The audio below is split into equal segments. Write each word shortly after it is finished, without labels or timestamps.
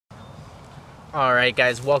Alright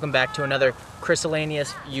guys, welcome back to another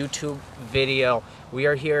Crystalanius YouTube video. We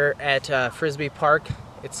are here at Frisbee Park.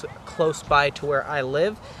 It's close by to where I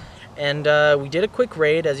live. And we did a quick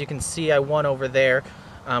raid. As you can see, I won over there.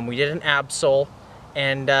 We did an Absol.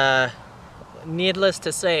 And needless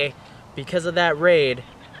to say, because of that raid,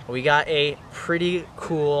 we got a pretty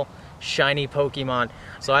cool shiny Pokemon.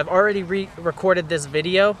 So I've already recorded this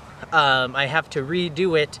video. I have to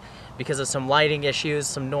redo it because of some lighting issues,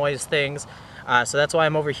 some noise things. So that's why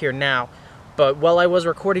I'm over here now. But while I was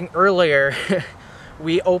recording earlier,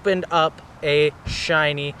 we opened up a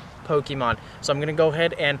shiny Pokemon. So I'm going to go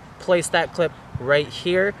ahead and place that clip right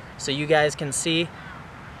here so you guys can see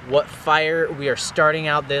what fire we are starting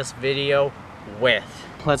out this video with.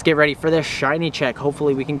 Let's get ready for this shiny check.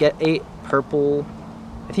 Hopefully we can get a purple,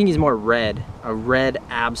 I think he's more red, a red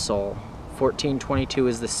Absol. 1422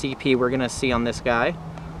 is the CP we're going to see on this guy.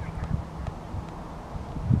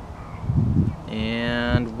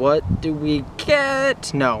 And what do we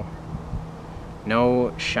get? No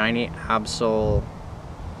shiny Absol.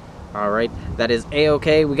 Alright, that is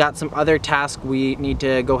a-okay. We got some other tasks we need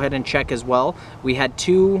to go ahead and check as well. We had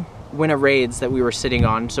 2 winner raids that we were sitting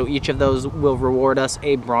on, so each of those will reward us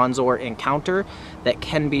a Bronzor encounter that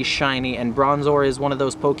can be shiny, and Bronzor is one of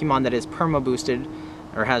those Pokemon that is perma-boosted,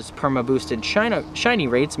 or has perma-boosted shiny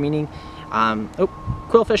rates, meaning,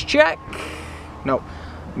 Quillfish check! No.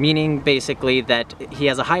 Meaning basically that he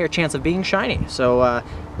has a higher chance of being shiny. So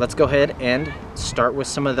let's go ahead and start with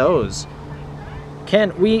some of those.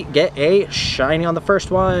 Can we get a shiny on the first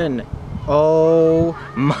one? Oh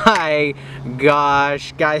my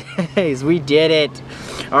gosh, guys, we did it.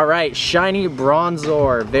 All right, shiny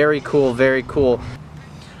Bronzor. Very cool, very cool.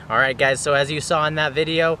 All right, guys, so as you saw in that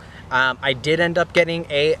video, I did end up getting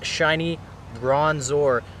a shiny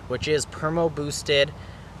Bronzor, which is perma boosted.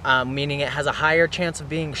 Meaning it has a higher chance of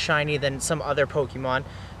being shiny than some other Pokemon.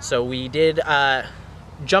 So we did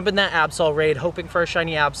jump in that Absol raid hoping for a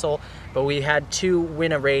shiny Absol, but we had 2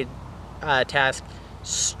 win a raid tasks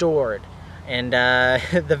stored. And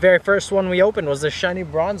the very first one we opened was the shiny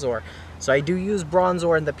Bronzor. So I do use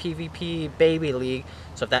Bronzor in the PvP Baby League,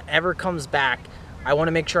 so if that ever comes back, I want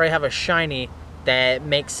to make sure I have a shiny that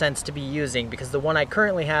makes sense to be using, because the one I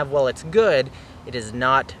currently have, while it's good, it is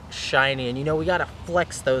not shiny, and you know we gotta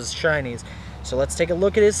flex those shinies. So let's take a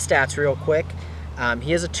look at his stats real quick.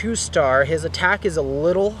 He is a 2-star. His attack is a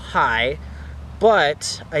little high,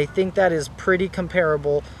 but I think that is pretty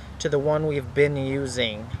comparable to the one we've been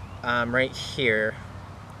using right here.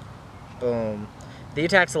 Boom. The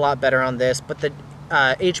attack's a lot better on this, but the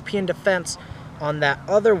HP and defense on that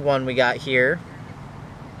other one we got here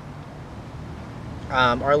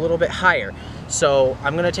are a little bit higher. So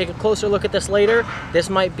I'm going to take a closer look at this later. This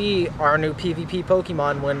might be our new PvP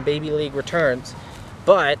Pokemon when Baby League returns.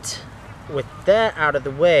 But with that out of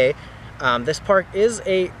the way, this park is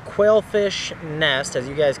a quailfish nest. As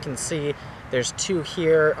you guys can see, there's 2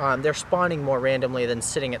 here. They're spawning more randomly than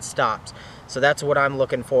sitting at stops. So that's what I'm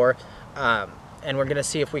looking for. And we're going to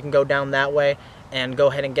see if we can go down that way and go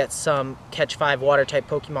ahead and get some Catch 5 water type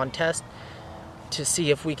Pokemon test to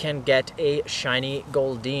see if we can get a shiny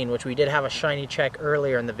Goldeen, which we did have a shiny check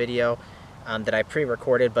earlier in the video that I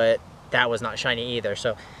pre-recorded, but that was not shiny either,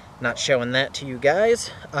 so not showing that to you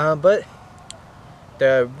guys. But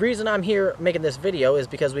the reason I'm here making this video is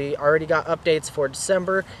because we already got updates for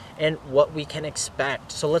December and what we can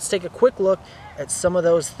expect. So let's take a quick look at some of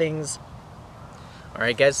those things.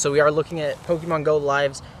 Alright guys, so we are looking at Pokemon Go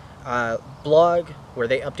Live's blog, where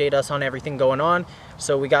they update us on everything going on.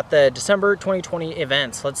 So we got the December 2020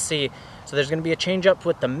 events. Let's see. So there's going to be a change up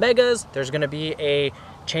with the Megas. There's going to be a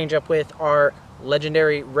change up with our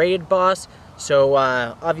legendary raid boss. So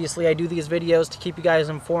obviously I do these videos to keep you guys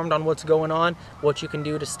informed on what's going on, what you can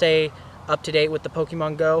do to stay up to date with the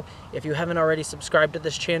Pokemon Go. If you haven't already subscribed to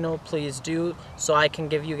this channel, please do, so I can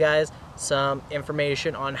give you guys some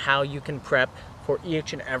information on how you can prep for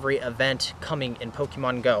each and every event coming in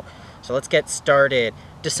Pokemon Go. So let's get started.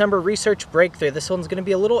 December Research Breakthrough. This one's going to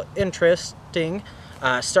be a little interesting.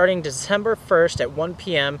 Starting December 1st at 1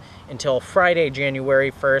 p.m. until Friday,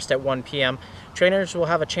 January 1st at 1 p.m. Trainers will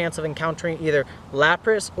have a chance of encountering either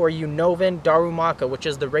Lapras or Unnovan Darumaka, which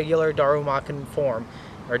is the regular Darumaka form,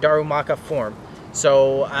 or Darumaka form.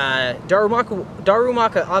 So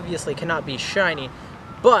Darumaka obviously cannot be shiny,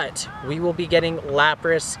 but we will be getting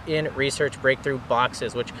Lapras in Research Breakthrough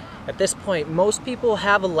boxes, which at this point most people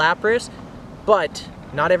have a Lapras, but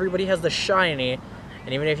not everybody has the shiny,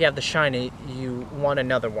 and even if you have the shiny, you want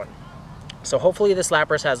another one. So hopefully this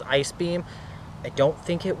Lapras has Ice Beam. I don't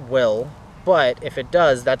think it will, but if it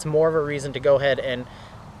does, that's more of a reason to go ahead and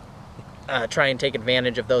try and take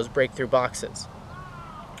advantage of those breakthrough boxes.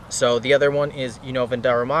 So the other one is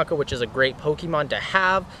Vendaramaka, which is a great Pokemon to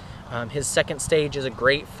have. His second stage is a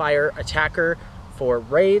great fire attacker for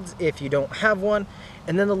raids if you don't have one.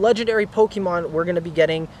 And then the legendary Pokemon we're going to be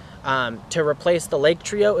getting to replace the Lake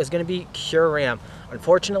Trio is going to be Kyurem.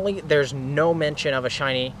 Unfortunately, there's no mention of a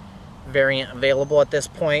shiny variant available at this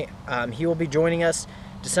point. He will be joining us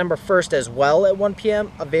December 1st as well at 1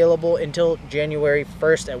 p.m. available until January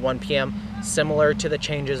 1st at 1 p.m. similar to the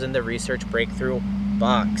changes in the research breakthrough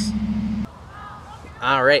box.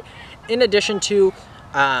 Alright, in addition to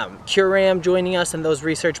Kyurem joining us and those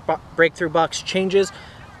research breakthrough box changes,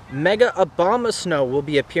 Mega Abomasnow will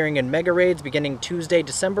be appearing in Mega Raids beginning Tuesday,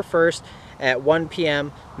 December 1st at 1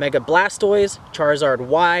 p.m. Mega Blastoise, Charizard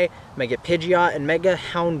Y, Mega Pidgeot, and Mega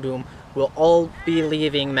Houndoom will all be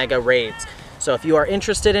leaving Mega Raids. So if you are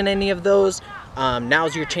interested in any of those,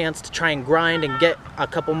 now's your chance to try and grind and get a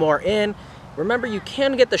couple more in. Remember, you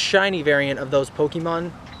can get the shiny variant of those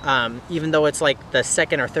Pokemon, even though it's like the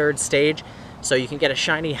second or third stage. So you can get a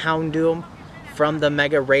shiny Houndoom from the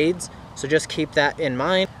Mega Raids. So just keep that in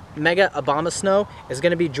mind. Mega Abomasnow is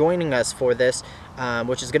going to be joining us for this,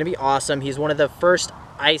 which is going to be awesome. He's one of the first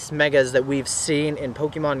Ice Megas that we've seen in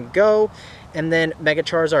Pokemon Go. And then Mega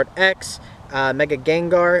Charizard X, Mega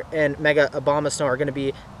Gengar, and Mega Abomasnow are going to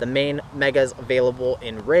be the main Megas available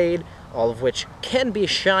in Raid, all of which can be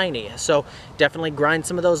shiny. So definitely grind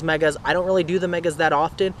some of those Megas. I don't really do the Megas that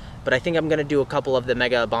often, but I think I'm going to do a couple of the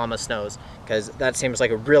Mega Abomasnows, because that seems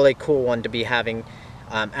like a really cool one to be having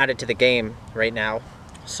added to the game right now.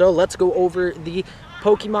 So let's go over the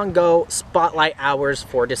Pokemon Go Spotlight Hours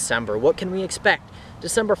for December. What can we expect?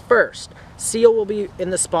 December 1st, Seal will be in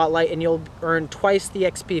the spotlight and you'll earn twice the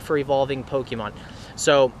XP for evolving Pokemon.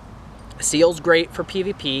 So Seal's great for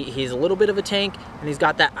PvP. He's a little bit of a tank and he's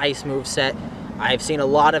got that ice move set. I've seen a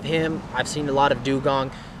lot of him. I've seen a lot of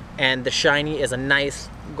Dugong, and the shiny is a nice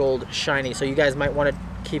gold shiny. So you guys might want to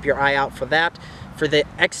keep your eye out for that. For the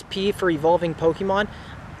XP for evolving Pokemon,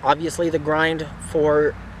 obviously the grind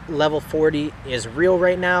for level 40 is real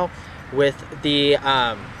right now with the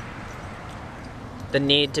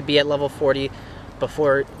need to be at level 40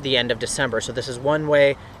 before the end of December. So this is one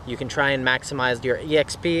way you can try and maximize your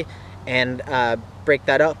EXP and break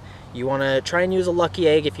that up. You want to try and use a lucky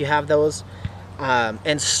egg if you have those,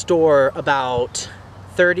 and store about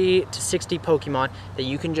 30 to 60 Pokemon that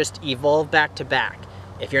you can just evolve back to back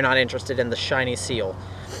if you're not interested in the shiny Seal.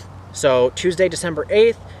 So Tuesday, December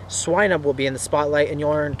 8th, Swinub will be in the spotlight and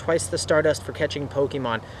you'll earn twice the Stardust for catching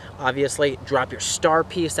Pokemon. Obviously, drop your star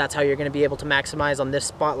piece. That's how you're going to be able to maximize on this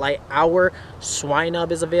spotlight hour.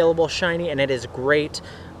 Swinub is available shiny and it is great.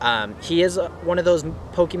 He is one of those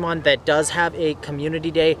Pokemon that does have a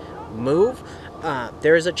Community Day move.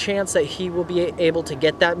 There is a chance that he will be able to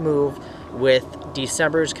get that move with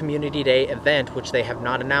December's Community Day event, which they have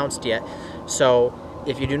not announced yet. So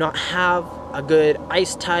if you do not have a good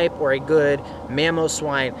ice type or a good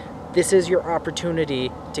Mamoswine, this is your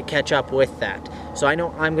opportunity to catch up with that. So I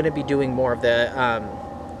know I'm going to be doing more of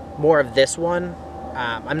this one.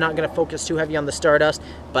 I'm not going to focus too heavy on the Stardust,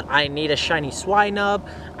 but I need a shiny Swinub.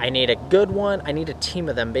 I need a good one. I need a team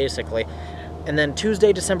of them basically. And then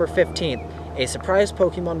Tuesday, December 15th, a surprise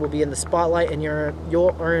Pokemon will be in the spotlight and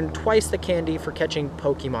you'll earn twice the candy for catching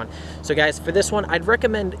Pokemon. So guys, for this one, I'd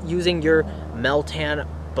recommend using your Meltan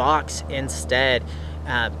box instead.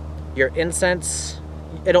 Your incense,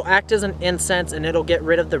 it'll act as an incense and it'll get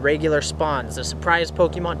rid of the regular spawns. The surprise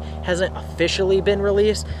Pokemon hasn't officially been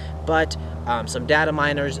released, but some data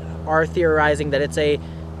miners are theorizing that it's a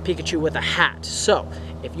Pikachu with a hat. So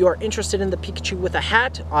if you are interested in the Pikachu with a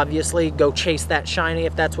hat, obviously go chase that shiny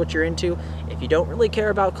if that's what you're into. If you don't really care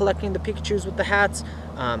about collecting the Pikachus with the hats,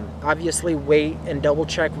 obviously wait and double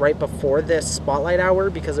check right before this spotlight hour,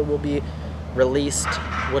 because it will be released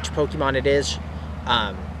which Pokemon it is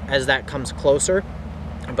as that comes closer.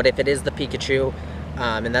 But if it is the Pikachu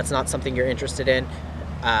and that's not something you're interested in,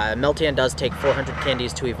 Meltan does take 400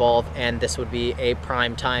 candies to evolve, and this would be a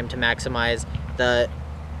prime time to maximize the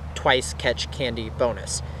twice catch candy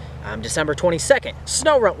bonus. December 22nd,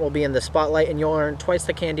 Snorunt will be in the spotlight and you'll earn twice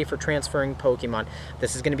the candy for transferring Pokemon.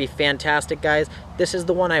 This is going to be fantastic, guys. This is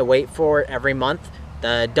the one I wait for every month,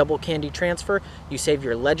 the double candy transfer. You save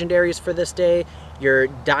your legendaries for this day, your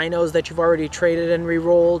dinos that you've already traded and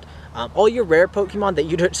re-rolled, all your rare Pokemon that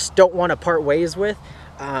you just don't want to part ways with.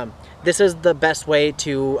 This is the best way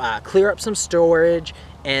to clear up some storage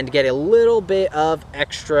and get a little bit of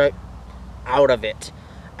extra out of it.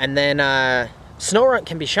 And then Snorunt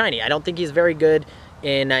can be shiny. I don't think he's very good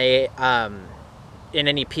in a in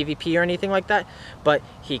any PvP or anything like that, but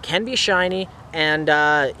he can be shiny, and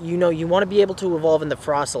you know, you want to be able to evolve into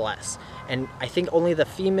Frostless. And I think only the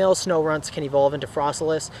female Snowrunts can evolve into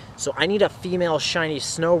Frostless, so I need a female shiny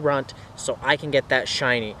Snowrunt so I can get that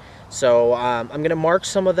shiny. So I'm going to mark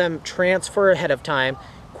some of them transfer ahead of time,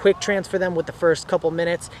 quick transfer them with the first couple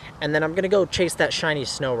minutes, and then I'm going to go chase that shiny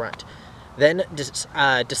Snowrunt. Then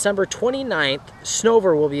December 29th,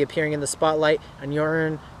 Snover will be appearing in the spotlight, and you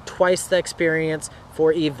earn twice the experience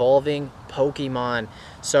for evolving Pokemon.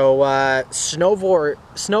 So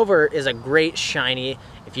Snover is a great shiny.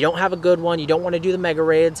 If you don't have a good one, you don't want to do the Mega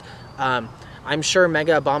Raids, I'm sure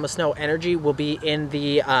Mega Abomasnow Energy will be in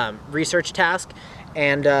the research task.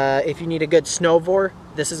 And if you need a good Snover,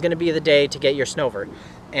 this is going to be the day to get your Snover.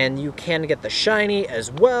 And you can get the shiny as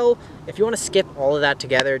well. If you want to skip all of that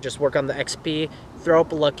together, just work on the XP, throw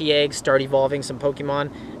up a lucky egg, start evolving some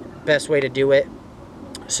Pokemon. Best way to do it.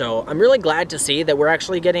 So I'm really glad to see that we're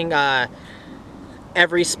actually getting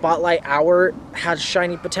every spotlight hour has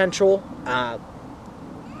shiny potential.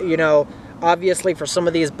 You know, obviously for some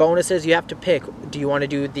of these bonuses, you have to pick. Do you want to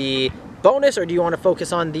do the bonus or do you want to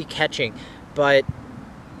focus on the catching? But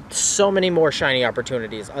so many more shiny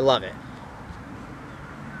opportunities. I love it.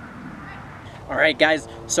 Alright guys,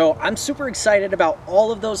 so I'm super excited about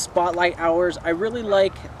all of those spotlight hours. I really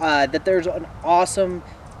like that there's an awesome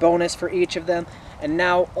bonus for each of them, and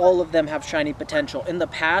now all of them have shiny potential. In the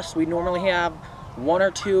past, we normally have 1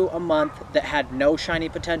 or 2 a month that had no shiny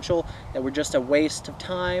potential, that were just a waste of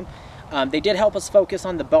time. They did help us focus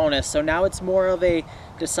on the bonus, so now it's more of a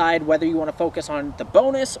decide whether you want to focus on the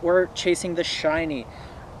bonus or chasing the shiny.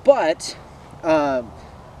 But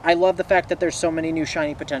I love the fact that there's so many new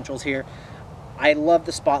shiny potentials here. I love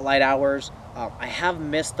the spotlight hours. I have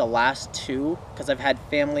missed the last 2 because I've had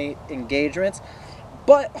family engagements,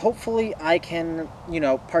 but hopefully I can, you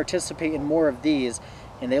know, participate in more of these.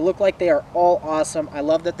 And they look like they are all awesome. I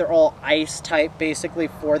love that they're all ice type basically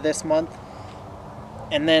for this month.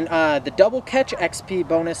 And then the double catch XP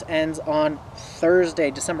bonus ends on Thursday,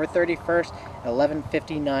 December 31st at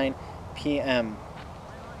 11:59 p.m.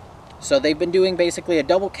 So they've been doing basically a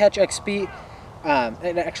double catch XP.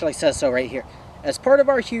 It actually says so right here. As part of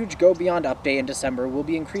our huge Go Beyond update in December, we'll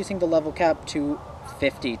be increasing the level cap to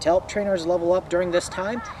 50. To help trainers level up during this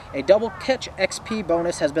time, a double catch XP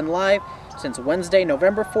bonus has been live since Wednesday,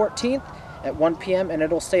 November 14th at 1 p.m. and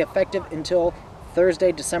it'll stay effective until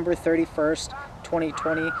Thursday, December 31st,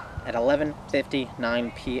 2020 at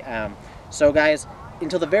 11:59 p.m. So guys,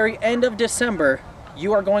 until the very end of December,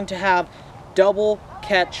 you are going to have double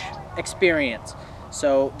catch experience.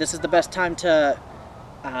 So this is the best time to,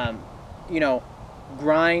 you know,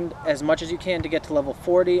 grind as much as you can to get to level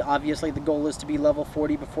 40. Obviously, the goal is to be level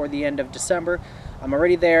 40 before the end of December. I'm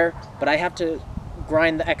already there, but I have to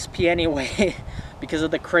grind the XP anyway because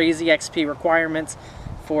of the crazy XP requirements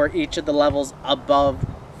for each of the levels above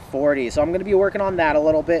 40. So I'm going to be working on that a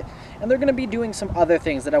little bit, and they're going to be doing some other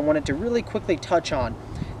things that I wanted to really quickly touch on.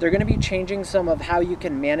 They're going to be changing some of how you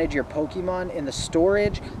can manage your Pokemon in the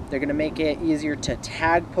storage. They're going to make it easier to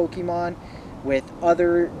tag Pokemon with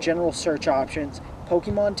other general search options.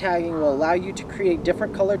 Pokemon tagging will allow you to create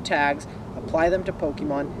different colored tags, apply them to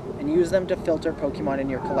Pokemon, and use them to filter Pokemon in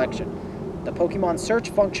your collection. The Pokemon search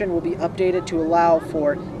function will be updated to allow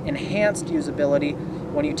for enhanced usability.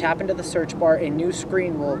 When you tap into the search bar, a new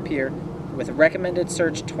screen will appear with recommended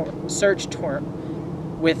search terms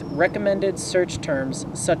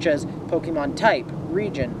such as Pokemon type,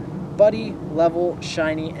 region, buddy, level,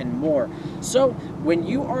 shiny, and more. So when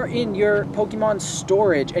you are in your Pokemon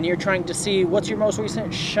storage and you're trying to see what's your most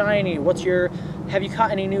recent shiny, have you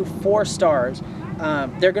caught any new 4-stars,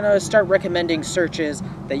 they're gonna start recommending searches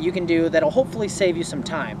that you can do that'll hopefully save you some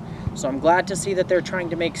time. So I'm glad to see that they're trying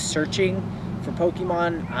to make searching for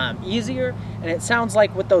Pokemon easier. And it sounds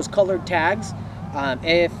like with those colored tags,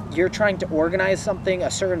 if you're trying to organize something a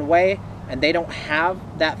certain way and they don't have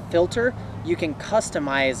that filter, you can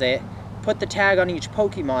customize it, put the tag on each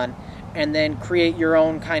Pokemon, and then create your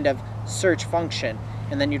own kind of search function.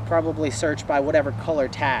 And then you'd probably search by whatever color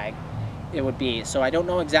tag it would be. So I don't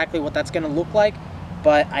know exactly what that's going to look like,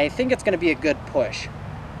 but I think it's going to be a good push.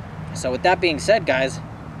 So with that being said, guys,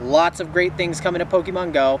 lots of great things coming to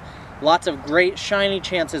Pokemon Go. Lots of great shiny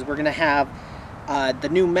chances we're going to have. The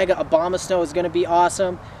new Mega Abomasnow is going to be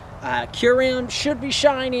awesome. Kyurem should be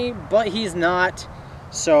shiny, but he's not.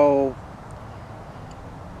 So,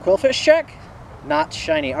 Quillfish check? Not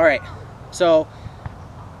shiny. Alright, so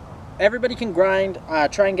everybody can grind,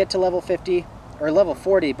 try and get to level 50 or level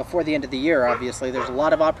 40 before the end of the year, obviously. There's a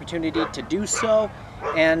lot of opportunity to do so.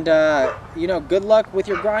 And, you know, good luck with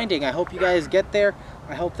your grinding. I hope you guys get there.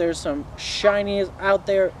 I hope there's some shinies out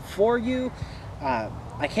there for you.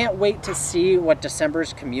 I can't wait to see what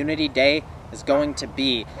December's Community Day is going to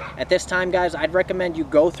be. At this time, guys, I'd recommend you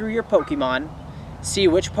go through your Pokemon, see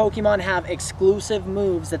which Pokemon have exclusive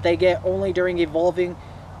moves that they get only during evolving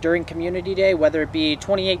during Community Day, whether it be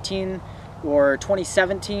 2018 or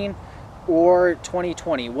 2017 or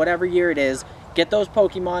 2020, whatever year it is. Get those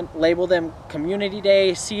Pokemon, label them Community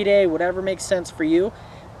Day, C-Day, whatever makes sense for you,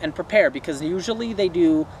 and prepare, because usually they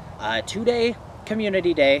do a 2-day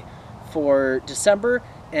Community Day for December,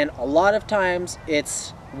 and a lot of times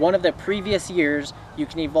it's one of the previous years. You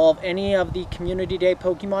can evolve any of the Community Day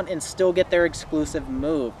Pokemon and still get their exclusive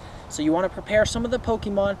move. So you want to prepare some of the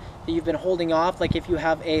Pokemon that you've been holding off, like if you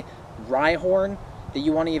have a Rhyhorn that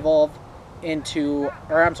you want to evolve into,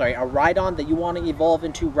 or I'm sorry, a Rhydon that you want to evolve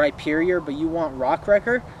into Rhyperior, but you want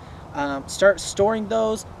Rockwrecker. Start storing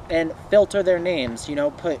those and filter their names, you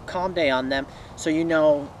know, put Calm Day on them, so you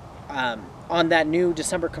know on that new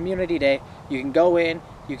December Community Day, you can go in,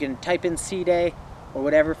 you can type in C-Day or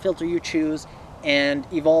whatever filter you choose and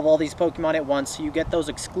evolve all these Pokemon at once, so you get those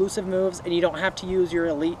exclusive moves and you don't have to use your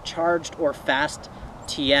Elite Charged or Fast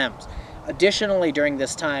TMs. Additionally, during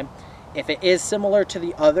this time, if it is similar to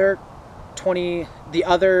the other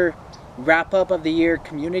wrap-up of the year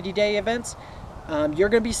Community Day events, you're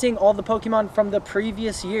going to be seeing all the Pokemon from the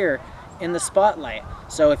previous year in the spotlight.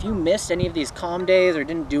 So if you missed any of these Calm Days or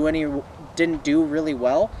didn't do really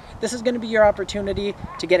well, this is going to be your opportunity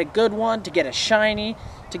to get a good one, to get a shiny,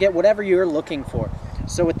 to get whatever you're looking for.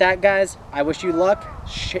 So with that, guys, I wish you luck.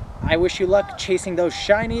 I wish you luck chasing those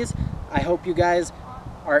shinies. I hope you guys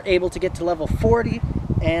are able to get to level 40,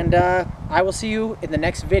 and I will see you in the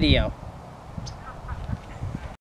next video.